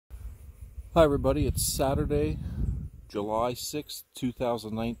Hi everybody, it's Saturday, July 6th,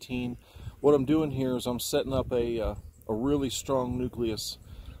 2019. What I'm doing here is I'm setting up a really strong nucleus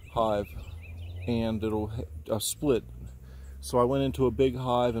hive, and it'll split. So I went into a big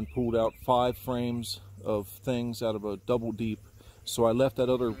hive and pulled out 5 frames of things out of a double deep. So I left that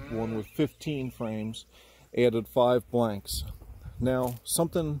other one with 15 frames, added 5 blanks. Now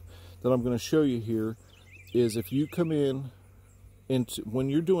something that I'm going to show you here is if you come in when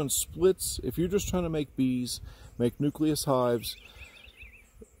you're doing splits, if you're just trying to make bees, make nucleus hives,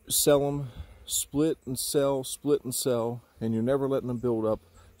 sell them, split and sell, and you're never letting them build up,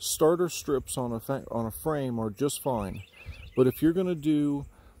 starter strips on a frame are just fine. But if you're going to do,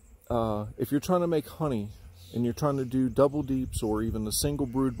 if you're trying to make honey, and you're trying to do double deeps or even the single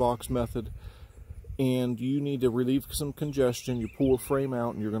brood box method, and you need to relieve some congestion, you pull a frame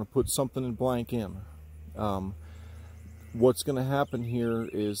out and you're going to put something in blank in. What's going to happen here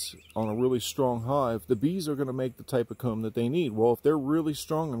is, on a really strong hive, the bees are going to make the type of comb that they need. Well, if they're really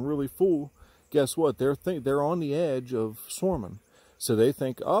strong and really full, guess what? They're on the edge of swarming. So they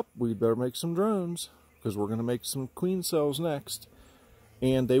think, we'd better make some drones, because we're going to make some queen cells next.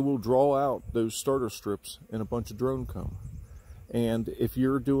 And they will draw out those starter strips in a bunch of drone comb. And if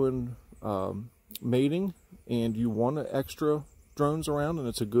you're doing mating and you want extra drones around and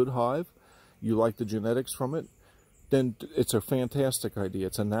it's a good hive, you like the genetics from it, then it's a fantastic idea.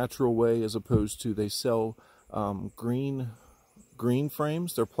 It's a natural way, as opposed to they sell green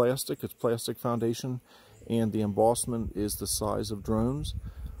frames. They're plastic. It's plastic foundation, and the embossment is the size of drones,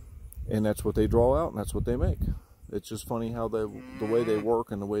 and that's what they draw out and that's what they make. It's just funny how the way they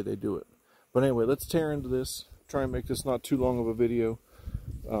work and the way they do it. But anyway, let's tear into this. Try and make this not too long of a video.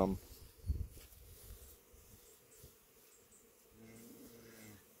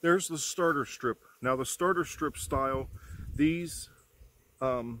 There's the starter strip. Now the starter strip style, these,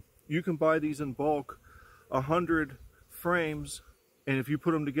 you can buy these in bulk, 100 frames, and if you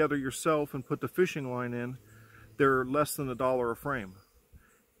put them together yourself and put the fishing line in, they're less than $1 a frame.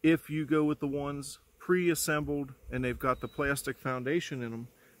 If you go with the ones pre-assembled and they've got the plastic foundation in them,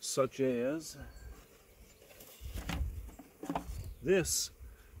 such as this,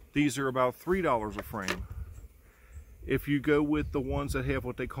 these are about $3 a frame. If you go with the ones that have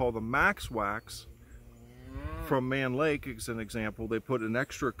what they call the max wax, from Man Lake as an example, they put an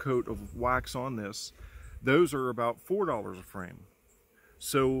extra coat of wax on this, those are about $4 a frame.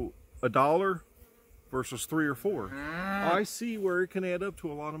 So $1 versus 3 or 4. I see where it can add up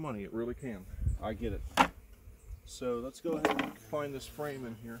to a lot of money. It really can. I get it. So let's go ahead and find this frame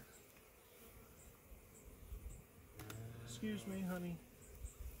in here. Excuse me, honey.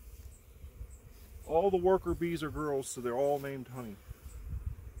 All the worker bees are girls, so they're all named Honey.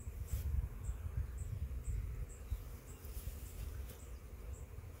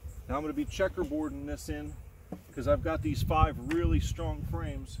 Now I'm going to be checkerboarding this in, because I've got these 5 really strong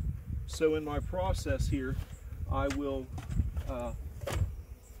frames. So in my process here, I will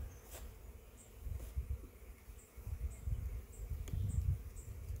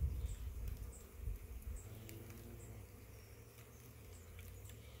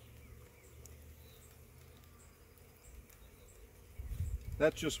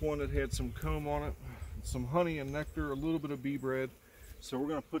that's just one that had some comb on it, some honey and nectar, a little bit of bee bread. So we're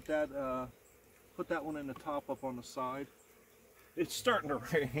going to put that one in the top up on the side. It's starting to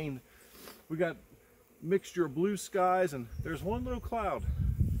rain. We got a mixture of blue skies, and there's one little cloud.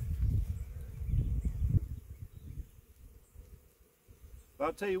 But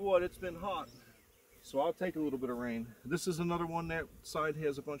I'll tell you what, it's been hot, so I'll take a little bit of rain. This is another one. That side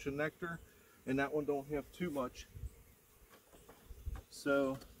has a bunch of nectar, and that one don't have too much.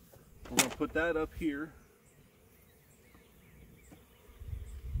 So we're going to put that up here.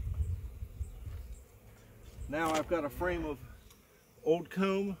 Now I've got a frame of old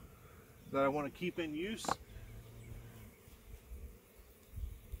comb that I want to keep in use.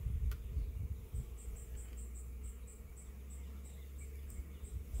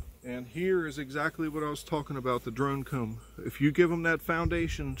 And here is exactly what I was talking about, the drone comb. If you give them that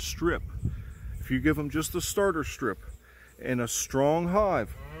foundation strip, if you give them just the starter strip and a strong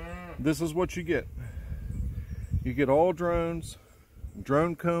hive, this is what you get. You get all drones.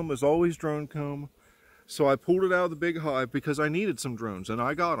 Drone comb is always drone comb. So I pulled it out of the big hive because I needed some drones, and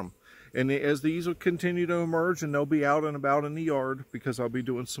I got them. And as these will continue to emerge, and they'll be out and about in the yard, because I'll be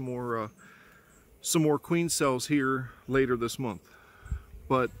doing some more queen cells here later this month.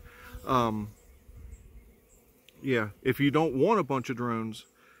 But yeah, if you don't want a bunch of drones,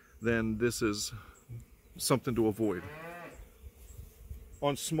 then this is something to avoid.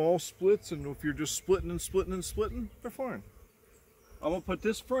 On small splits, and if you're just splitting and splitting and splitting, they're fine. I'm gonna put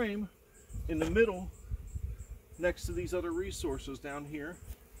this frame in the middle next to these other resources down here.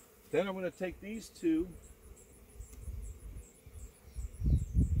 Then I'm going to take these two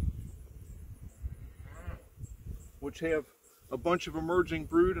which have a bunch of emerging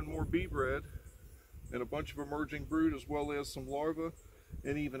brood and more bee bread, and a bunch of emerging brood as well as some larvae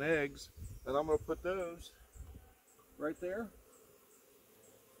and even eggs, and I'm going to put those right there.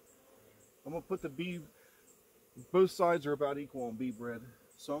 I'm going to put the bee, both sides are about equal on bee bread,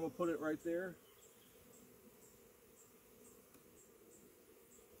 so I'm going to put it right there.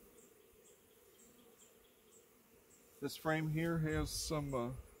 This frame here has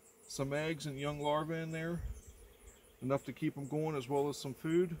some eggs and young larvae in there, enough to keep them going, as well as some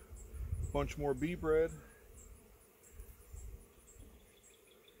food, a bunch more bee bread.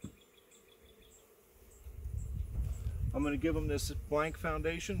 I'm going to give them this blank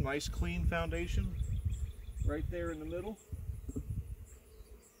foundation, nice clean foundation, right there in the middle.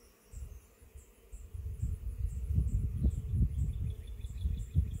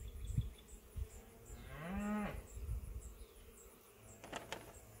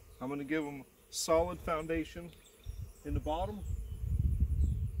 I'm going to give them solid foundation in the bottom.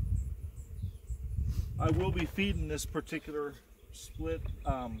 I will be feeding this particular split.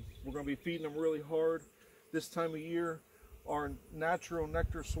 We're going to be feeding them really hard this time of year. Our natural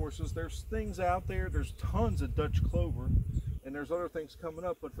nectar sources, there's things out there, there's tons of Dutch clover, and there's other things coming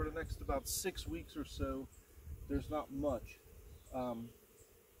up, but for the next about 6 weeks or so, there's not much.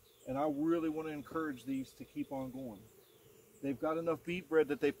 And I really want to encourage these to keep on going. They've got enough bee bread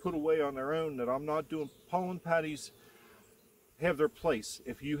that they put away on their own that I'm not doing. Pollen patties have their place.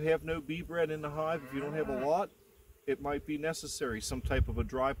 If you have no bee bread in the hive, if you don't have a lot, it might be necessary, some type of a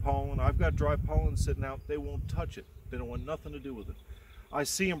dry pollen. I've got dry pollen sitting out, they won't touch it. They don't want nothing to do with it. I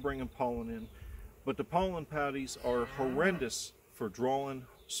see them bringing pollen in, but the pollen patties are horrendous for drawing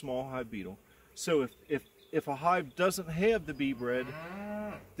small hive beetle. So if a hive doesn't have the bee bread,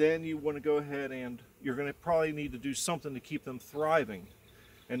 then you want to go ahead and you're going to probably need to do something to keep them thriving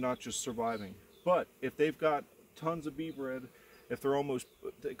and not just surviving. But if they've got tons of bee bread, if they're almost,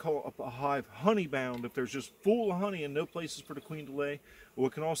 they call up a hive honey bound, if there's just full of honey and no places for the queen to lay, well,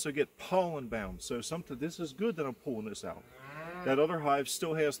 it can also get pollen bound. So this is good that I'm pulling this out. That other hive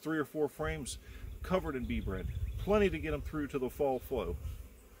still has 3 or 4 frames covered in bee bread. Plenty to get them through to the fall flow.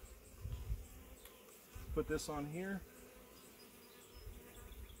 Put this on here.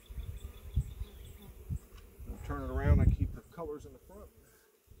 I'll turn it around and keep the colors in the front.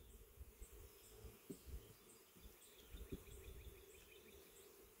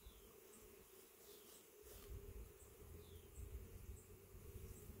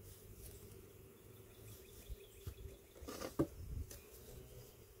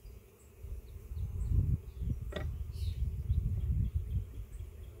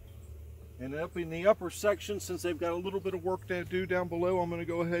 And up in the upper section, since they've got a little bit of work to do down below, I'm going to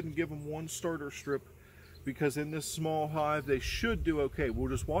go ahead and give them 1 starter strip, because in this small hive they should do okay. We'll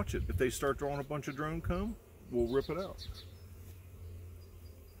just watch it. If they start drawing a bunch of drone comb, we'll rip it out.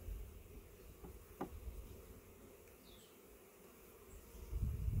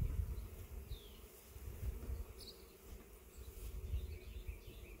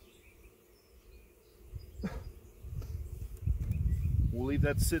 We'll leave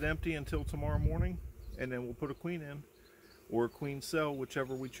that sit empty until tomorrow morning, and then we'll put a queen in, or a queen cell,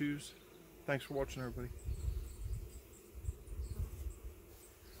 whichever we choose. Thanks for watching, everybody.